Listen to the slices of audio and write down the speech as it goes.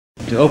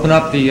To open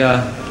up the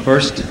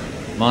first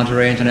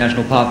Monterey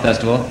International Pop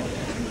Festival,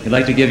 we'd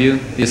like to give you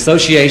the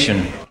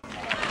Association.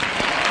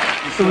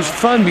 It was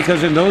fun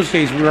because in those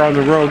days we were on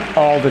the road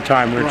all the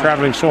time. We were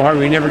traveling so hard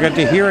we never got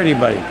to hear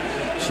anybody.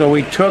 So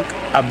we took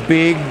a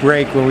big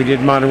break when we did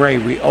Monterey.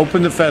 We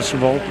opened the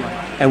festival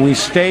and we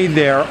stayed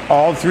there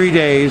all 3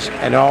 days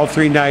and all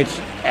 3 nights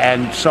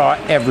and saw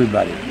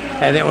everybody.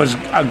 And it was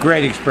a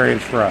great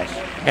experience for us.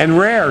 And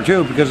rare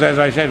too, because as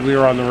I said, we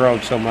were on the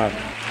road so much.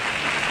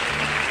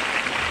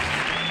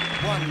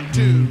 1,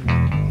 2.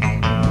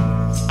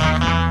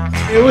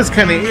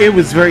 It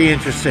was very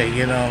interesting,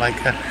 you know, like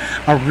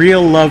a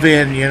real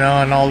love-in, you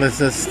know, and all this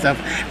stuff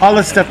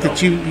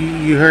that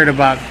you heard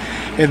about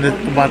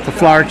about the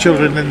Flower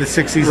Children in the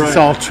 60s. Right. It's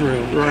all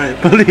true. Right.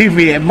 Believe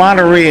me, at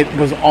Monterey it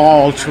was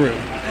all true.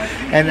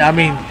 And I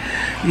mean,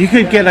 you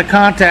could get a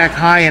contact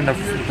high in the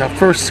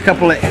first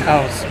couple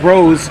of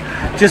rows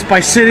just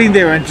by sitting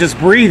there and just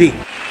breathing.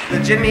 The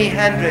Jimi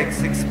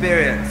Hendrix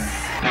Experience.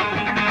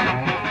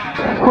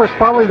 Of course,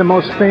 probably the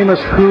most famous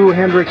Who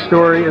Hendrix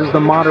story is the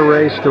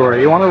Monterey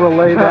story. You want to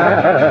relay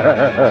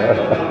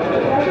that?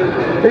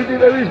 It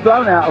was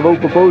blown out of all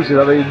proportion.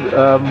 I mean,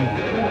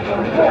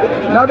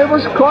 no, there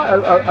was quite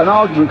an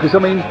argument because, I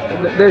mean,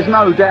 there's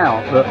no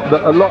doubt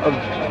that a lot of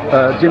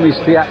Jimmy's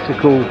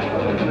theatrical,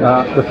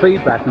 the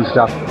feedback and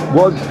stuff,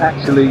 was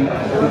actually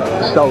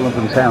stolen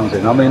from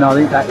Townsend. I mean, I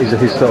think that is a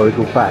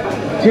historical fact.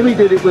 Jimmy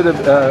did it with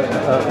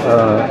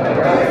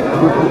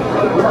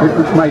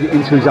made it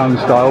into his own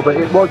style, but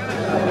it was,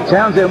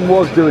 Townsend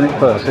was doing it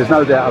first, there's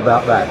no doubt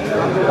about that.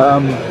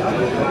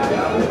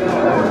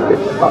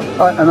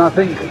 And I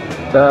think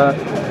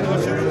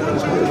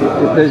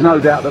there's no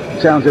doubt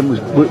that Townsend was,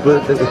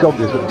 it's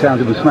obvious that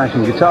Townsend was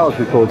smashing guitars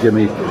before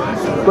Jimmy,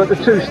 but the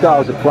two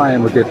styles of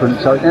playing were different,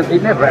 so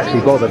it never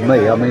actually bothered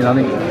me. I mean, I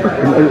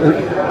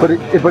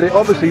think, but it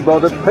obviously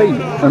bothered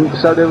Pete, and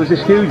so there was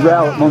this huge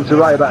row at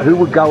Monterey about who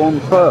would go on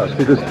first,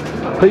 because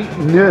Pete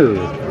knew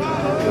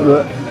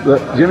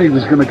that Jimmy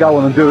was going to go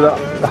on and do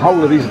the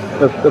whole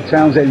of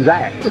Townsend's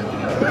act.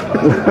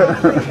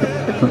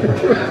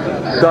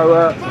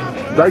 So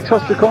they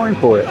tossed a coin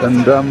for it,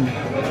 and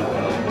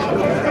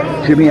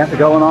Jimmy had to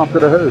go on after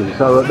the Who.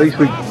 So at least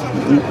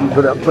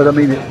but I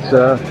mean,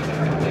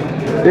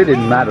 it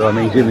didn't matter. I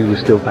mean, Jimmy was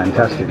still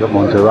fantastic at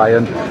Monterey,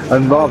 and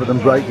rather than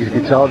break his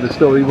guitar, the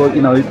story was,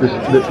 you know, it's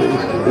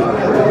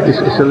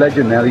a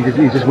legend now.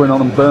 He just went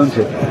on and burnt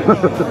it.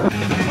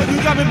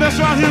 You got me best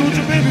out here with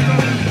your baby,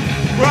 man.